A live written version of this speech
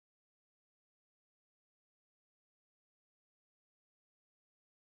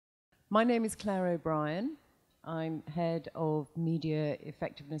My name is Clare O'Brien. I'm head of media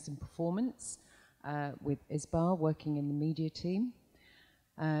effectiveness and performance with ISBA, working in the media team,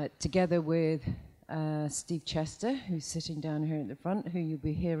 together with Steve Chester, who's sitting down here at the front, who you'll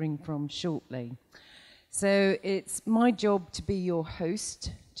be hearing from shortly. So it's my job to be your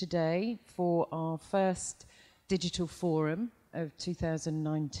host today for our first digital forum of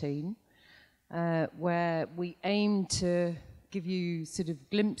 2019, where we aim to give you sort of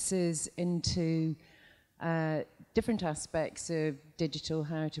glimpses into different aspects of digital,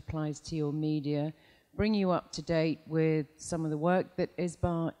 how it applies to your media, bring you up to date with some of the work that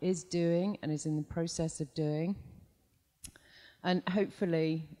ISBA is doing and is in the process of doing, and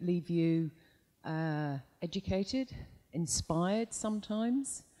hopefully leave you educated, inspired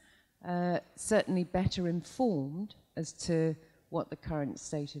sometimes, certainly better informed as to what the current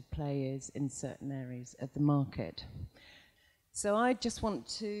state of play is in certain areas of the market. So I just want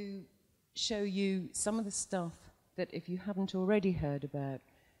to show you some of the stuff that if you haven't already heard about,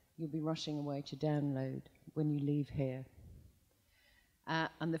 you'll be rushing away to download when you leave here.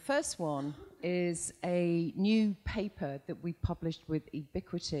 And the first one is a new paper that we published with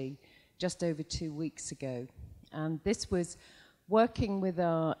Ubiquity just over 2 weeks ago. And this was working with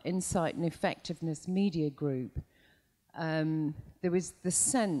our Insight and Effectiveness Media Group. There was the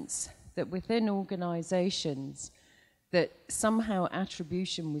sense that within organizations that somehow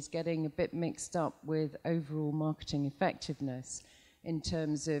attribution was getting a bit mixed up with overall marketing effectiveness in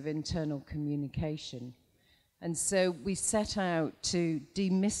terms of internal communication. And so we set out to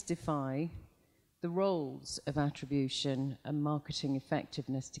demystify the roles of attribution and marketing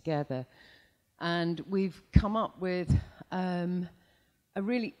effectiveness together. And we've come up with a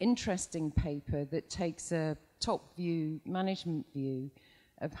really interesting paper that takes a top view, management view,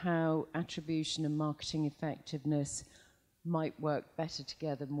 of how attribution and marketing effectiveness might work better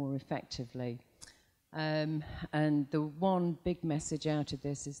together more effectively. And the one big message out of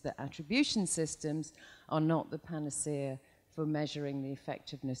this is that attribution systems are not the panacea for measuring the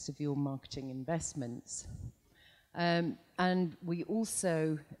effectiveness of your marketing investments. And we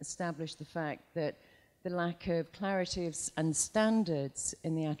also established the fact that the lack of clarity and standards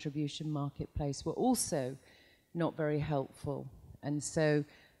in the attribution marketplace were also not very helpful. And so,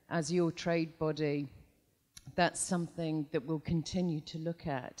 as your trade body, that's something that we'll continue to look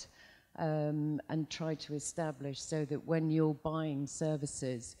at and try to establish so that when you're buying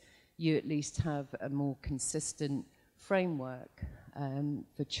services, you at least have a more consistent framework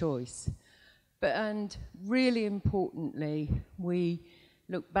for choice. And really importantly, we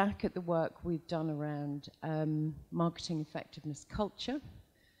look back at the work we've done around marketing effectiveness culture.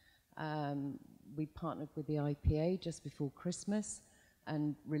 We partnered with the IPA just before Christmas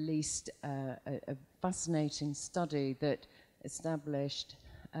and released a fascinating study that established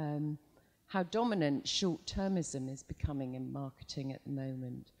how dominant short-termism is becoming in marketing at the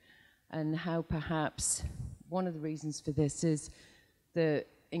moment, and how perhaps one of the reasons for this is the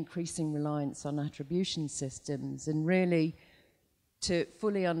increasing reliance on attribution systems, and really to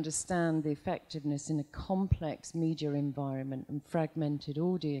fully understand the effectiveness in a complex media environment and fragmented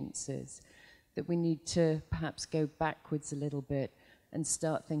audiences, that we need to perhaps go backwards a little bit and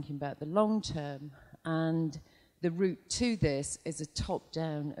start thinking about the long term. And the route to this is a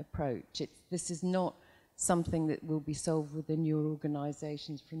top-down approach. This is not something that will be solved within your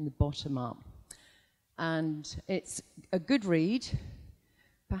organizations from the bottom up. And it's a good read,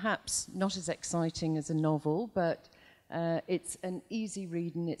 perhaps not as exciting as a novel, but it's an easy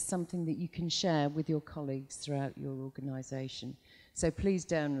read, and it's something that you can share with your colleagues throughout your organization. So please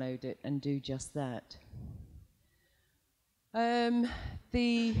download it and do just that.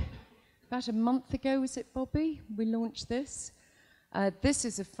 About a month ago, was it, Bobby, we launched this? This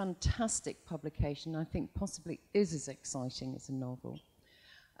is a fantastic publication. I think possibly is as exciting as a novel.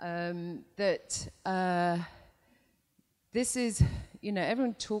 This is, you know,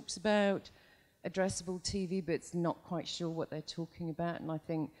 everyone talks about addressable TV, but it's not quite sure what they're talking about. And I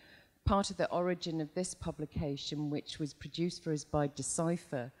think part of the origin of this publication, which was produced for us by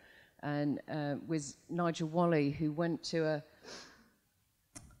Decipher, and was Nigel Wally, who went to a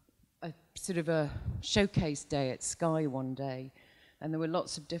sort of a showcase day at Sky one day, and there were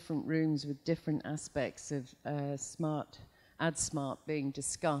lots of different rooms with different aspects of AdSmart being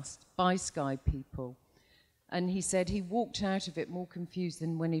discussed by Sky people. And he said he walked out of it more confused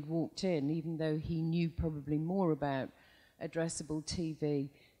than when he'd walked in, even though he knew probably more about addressable TV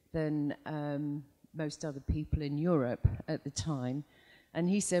than most other people in Europe at the time. And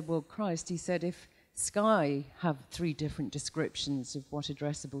he said, well, Christ, he said, if Sky have 3 different descriptions of what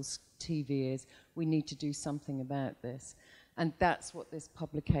addressable TV is, we need to do something about this. And that's what this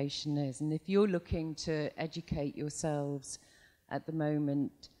publication is. And if you're looking to educate yourselves at the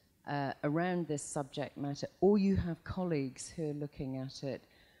moment around this subject matter, or you have colleagues who are looking at it,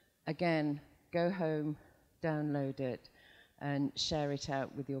 again, go home, download it, and share it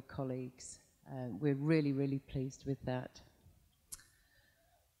out with your colleagues. We're really, really pleased with that.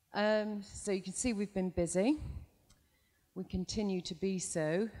 So you can see we've been busy. We continue to be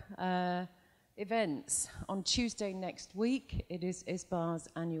so. Events. On Tuesday next week, it is ISBA's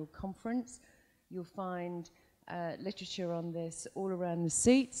annual conference. You'll find literature on this all around the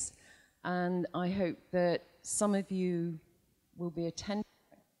seats, and I hope that some of you will be attending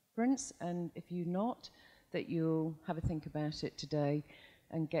the conference, and if you're not, that you'll have a think about it today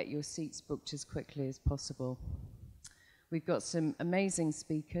and get your seats booked as quickly as possible. We've got some amazing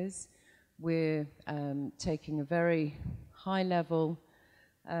speakers. We're taking a very high-level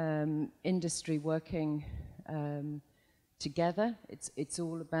industry working together. It's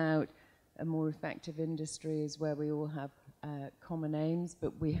all about a more effective industry, is where we all have common aims,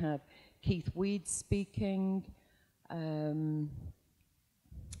 but we have Keith Weed speaking.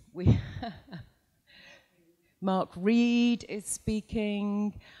 Mark Reed is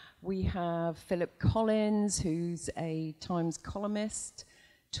speaking. We have Philip Collins, who's a Times columnist,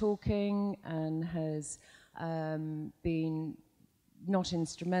 talking and has been not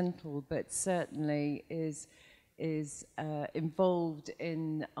instrumental, but certainly is involved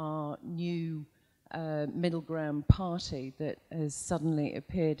in our new middle ground party that has suddenly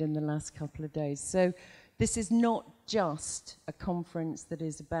appeared in the last couple of days. So this is not just a conference that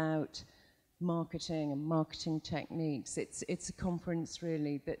is about marketing and marketing techniques. It's a conference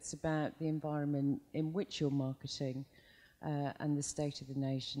really that's about the environment in which you're marketing and the state of the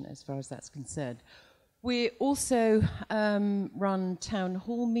nation as far as that's concerned. We also run town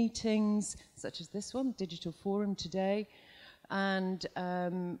hall meetings such as this one, Digital Forum today, and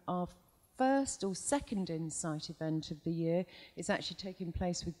our first or second Insight event of the year is actually taking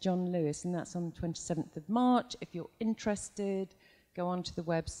place with John Lewis, and that's on the 27th of March. If you're interested, go onto the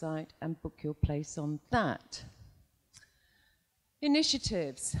website and book your place on that.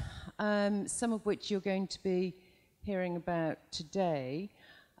 Initiatives, some of which you're going to be hearing about today.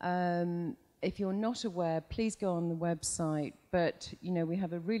 If you're not aware, please go on the website, but you know, we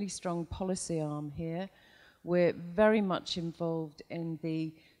have a really strong policy arm here. We're very much involved in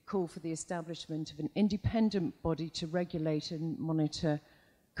the call for the establishment of an independent body to regulate and monitor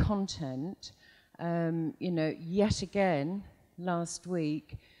content. You know, yet again, last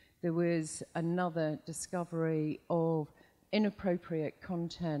week, there was another discovery of inappropriate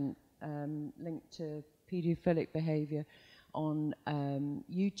content linked to paedophilic behavior on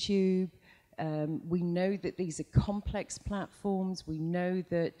YouTube. We know that these are complex platforms. We know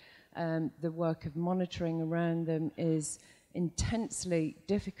that the work of monitoring around them is intensely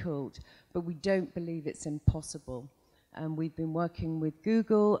difficult, but we don't believe it's impossible. We've been working with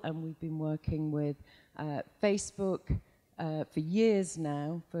Google and we've been working with Facebook for years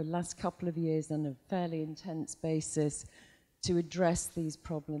now, for the last couple of years on a fairly intense basis, to address these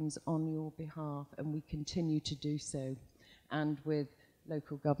problems on your behalf, and we continue to do so, and with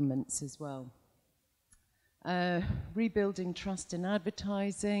local governments as well. Rebuilding trust in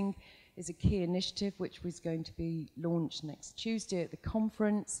advertising is a key initiative which was going to be launched next Tuesday at the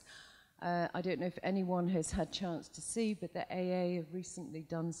conference. I don't know if anyone has had a chance to see, but the AA have recently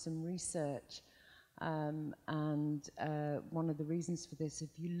done some research, and one of the reasons for this, if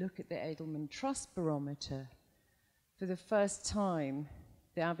you look at the Edelman Trust Barometer, for the first time,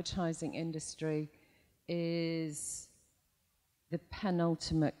 the advertising industry is the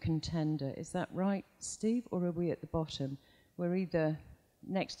penultimate contender. Is that right, Steve? Or are we at the bottom? We're either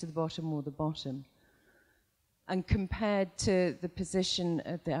next to the bottom or the bottom. And compared to the position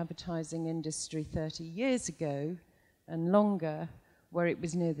of the advertising industry 30 years ago and longer, where it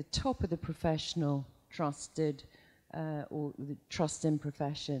was near the top of the professional trusted or the trust in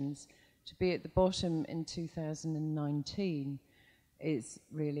professions, to be at the bottom in 2019 is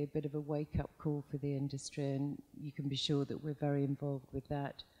really a bit of a wake-up call for the industry, and you can be sure that we're very involved with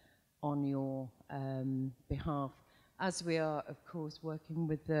that on your behalf, as we are, of course, working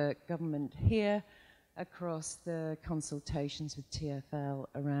with the government here across the consultations with TfL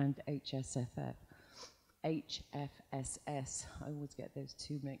around HFSS. I always get those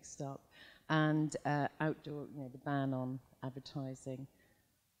two mixed up. And outdoor, you know, the ban on advertising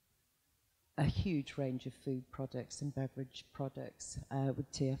a huge range of food products and beverage products with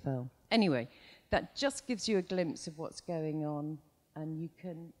TfL. Anyway, that just gives you a glimpse of what's going on, and you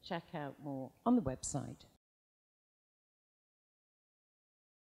can check out more on the website.